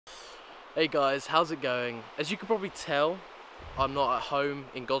Hey guys, how's it going? As you can probably tell, I'm not at home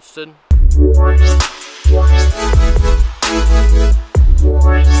in Godstone.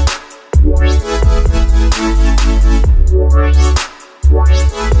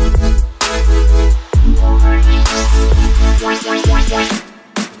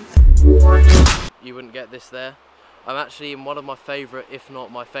 You wouldn't get this there. I'm actually in one of my favourite, if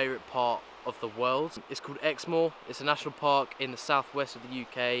not my favourite part of the world. It's called EXMOOR. It's a national park in the southwest of the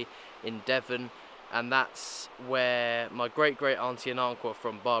UK, in Devon, and that's where my great auntie and uncle are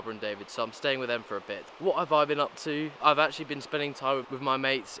from, Barbara and David, so I'm staying with them for a bit. What have I been up to? I've actually been spending time with my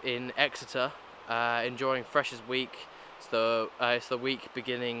mates in Exeter, enjoying Freshers Week. It's the week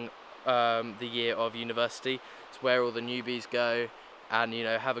beginning the year of university. It's where all the newbies go and, you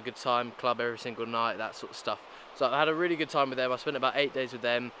know, have a good time, club every single night, that sort of stuff. So I had a really good time with them. I spent about 8 days with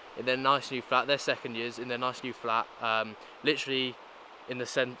them in their nice new flat. They're second years in their nice new flat, literally in the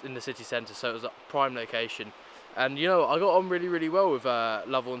city centre, so it was a prime location. And you know, I got on really well with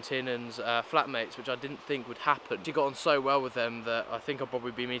Lovell and Tinnan's flatmates, which I didn't think would happen. I got on so well with them that I think I'll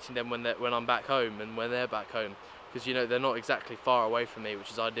probably be meeting them when I'm back home and when they're back home, because you know, they're not exactly far away from me,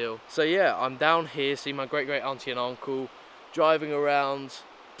 which is ideal. So yeah, I'm down here seeing my great auntie and uncle, driving around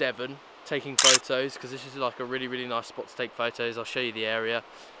Devon, taking photos, because this is like a really nice spot to take photos. I'll show you the area.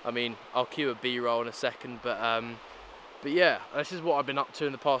 I mean, I'll cue a B-roll in a second, but yeah, this is what I've been up to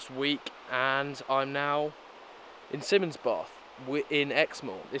in the past week, and I'm now in Simmonsbath in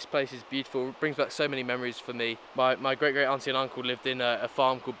Exmoor. This place is beautiful. It brings back so many memories for me. My great auntie and uncle lived in a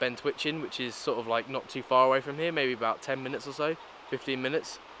farm called Bentwitchin, which is sort of like not too far away from here, maybe about 10 minutes or so, 15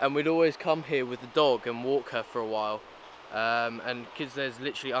 minutes. And we'd always come here with the dog and walk her for a while. And kids, there's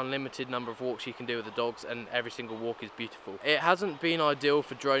literally unlimited number of walks you can do with the dogs, and every single walk is beautiful. It hasn't been ideal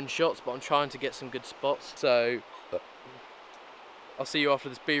for drone shots, but I'm trying to get some good spots, so I'll see you after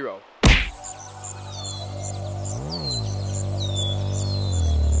this B-roll.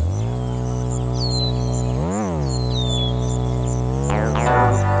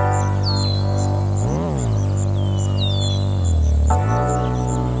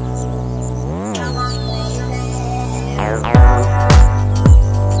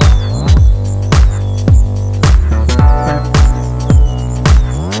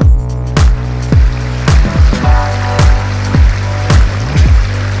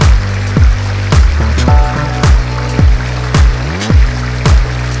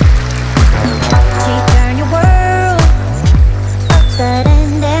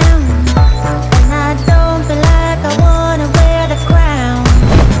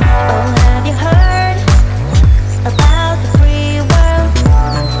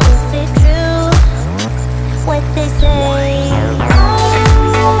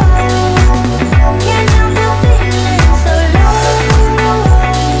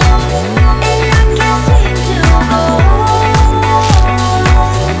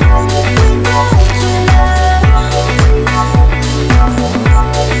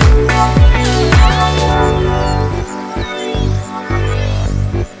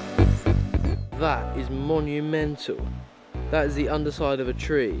 That is monumental. That is the underside of a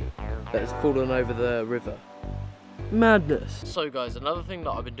tree that has fallen over the river. Madness. So guys, another thing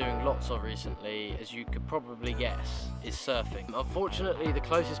that I've been doing lots of recently, as you could probably guess, is surfing. Unfortunately, the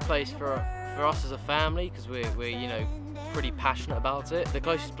closest place for us as a family, because we're you know, pretty passionate about it, the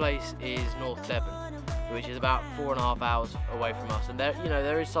closest place is North Devon, which is about 4.5 hours away from us. And there, you know,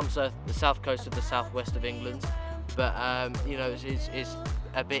 there is some surf, the south coast of the southwest of England, but you know, it's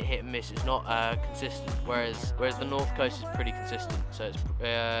a bit hit and miss. It's not consistent, whereas the north coast is pretty consistent, so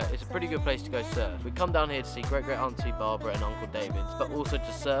it's a pretty good place to go surf. We come down here to see great auntie Barbara and Uncle David, but also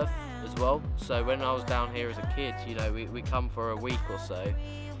to surf as well. So when I was down here as a kid, you know, we come for a week or so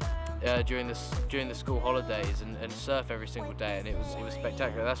during the school holidays and surf every single day, and it was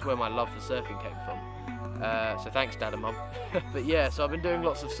spectacular. That's where my love for surfing came from. So thanks Dad and Mum. But yeah, so I've been doing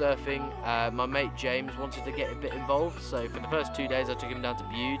lots of surfing. My mate James wanted to get a bit involved, so for the first 2 days I took him down to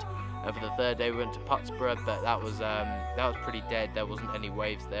Bude, and for the third day we went to Putsborough, but that was pretty dead. There wasn't any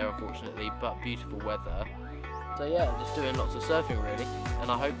waves there, unfortunately, but beautiful weather. So yeah, just doing lots of surfing really, and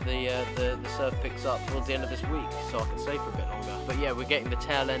I hope the surf picks up towards the end of this week so I can stay for a bit longer. But yeah, we're getting the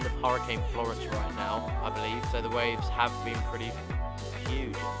tail end of Hurricane Florence right now, I believe, so the waves have been pretty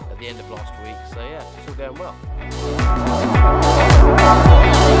huge at the end of last week, so yeah, it's all going well.